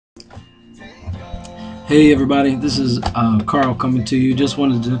Hey everybody, this is Carl coming to you. Just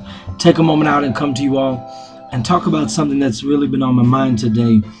wanted to take a moment out and come to you all and talk about something that's really been on my mind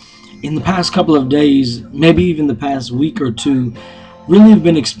today. In the past couple of days, maybe even the past week or two, really have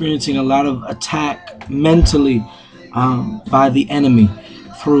been experiencing a lot of attack mentally by the enemy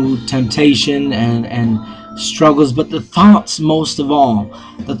through temptation and struggles, but the thoughts, most of all,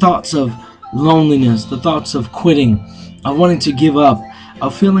 the thoughts of loneliness, the thoughts of quitting, of wanting to give up,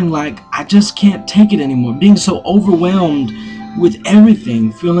 of feeling like I just can't take it anymore, being so overwhelmed with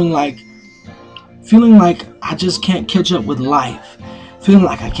everything, feeling like I just can't catch up with life, feeling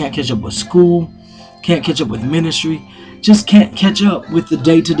like I can't catch up with school, can't catch up with ministry, just can't catch up with the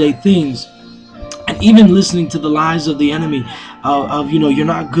day-to-day things. And even listening to the lies of the enemy of you're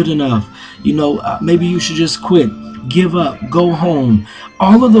not good enough, maybe you should just quit, give up, go home.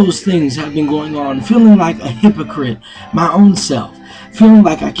 All of those things have been going on, feeling like a hypocrite, my own self, feeling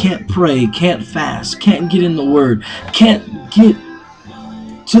like I can't pray, can't fast, can't get in the Word, can't get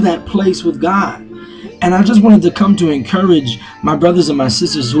to that place with God. And I just wanted to come to encourage my brothers and my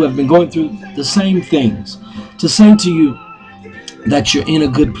sisters who have been going through the same things, to say to you that you're in a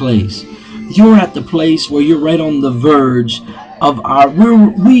good place. You're at the place where you're right on the verge of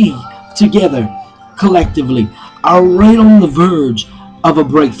we together, collectively, are right on the verge of a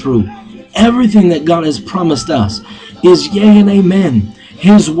breakthrough. Everything that God has promised us is yea and amen.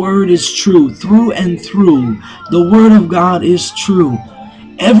 His word is true through and through. The word of God is true.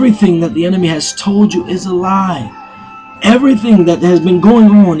 Everything that the enemy has told you is a lie. Everything that has been going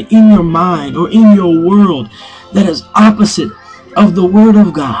on in your mind or in your world that is opposite of the word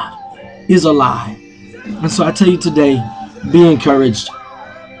of God is a lie. And so I tell you today, be encouraged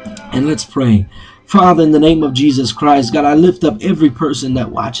and let's pray. Father, in the name of Jesus Christ, God, I lift up every person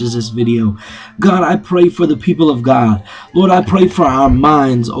that watches this video. God, I pray for the people of God. Lord, I pray for our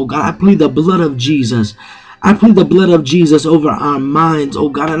minds. Oh God, I plead the blood of Jesus. I plead the blood of Jesus over our minds, oh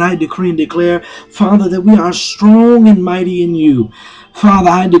God, and I decree and declare, Father, that we are strong and mighty in you.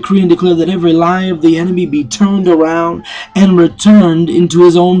 Father, I decree and declare that every lie of the enemy be turned around and returned into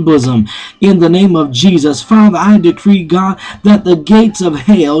his own bosom. In the name of Jesus, Father, I decree, God, that the gates of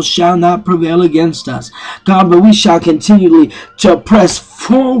hell shall not prevail against us. God, but we shall continually to press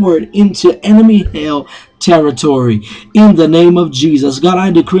forward into enemy hell territory. In the name of Jesus, God,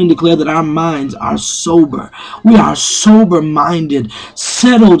 I decree and declare that our minds are sober. We are sober-minded,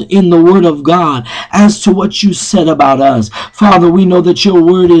 settled in the word of God as to what you said about us. Father, we know that your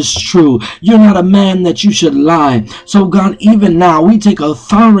word is true. You're not a man that you should lie. So God, even now we take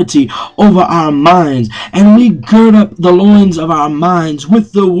authority over our minds and we gird up the loins of our minds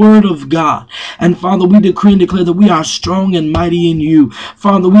with the word of God. And Father, we decree and declare that we are strong and mighty in you.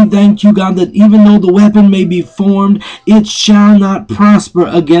 Father, we thank you, God, that even though the weapon may be formed, it shall not prosper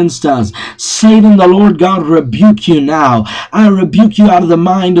against us. Satan, the Lord God, rebuke you now. I rebuke you out of the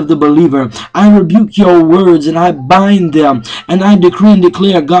mind of the believer. I rebuke your words and I bind them. And I decree and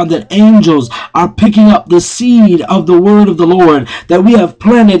declare, God, that angels are picking up the seed of the word of the Lord that we have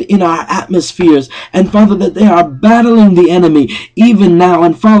planted in our atmospheres. And Father, that they are battling the enemy even now.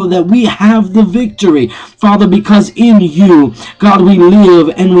 And Father, that we have the victory. Father, because in you, God, we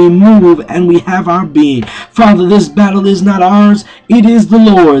live and we move and we have our being. Father, this battle is not ours, it is the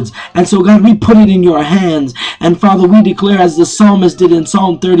Lord's. And so, God, we put it in your hands. And Father, we declare, as the psalmist did in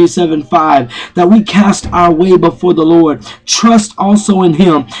Psalm 37:5, that we cast our way before the Lord. Trust also in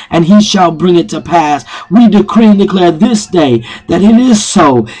him, and he shall bring it to pass. We decree and declare this day that it is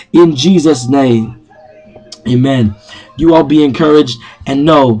so in Jesus' name. Amen. You all be encouraged and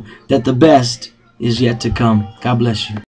know that the best is yet to come. God bless you.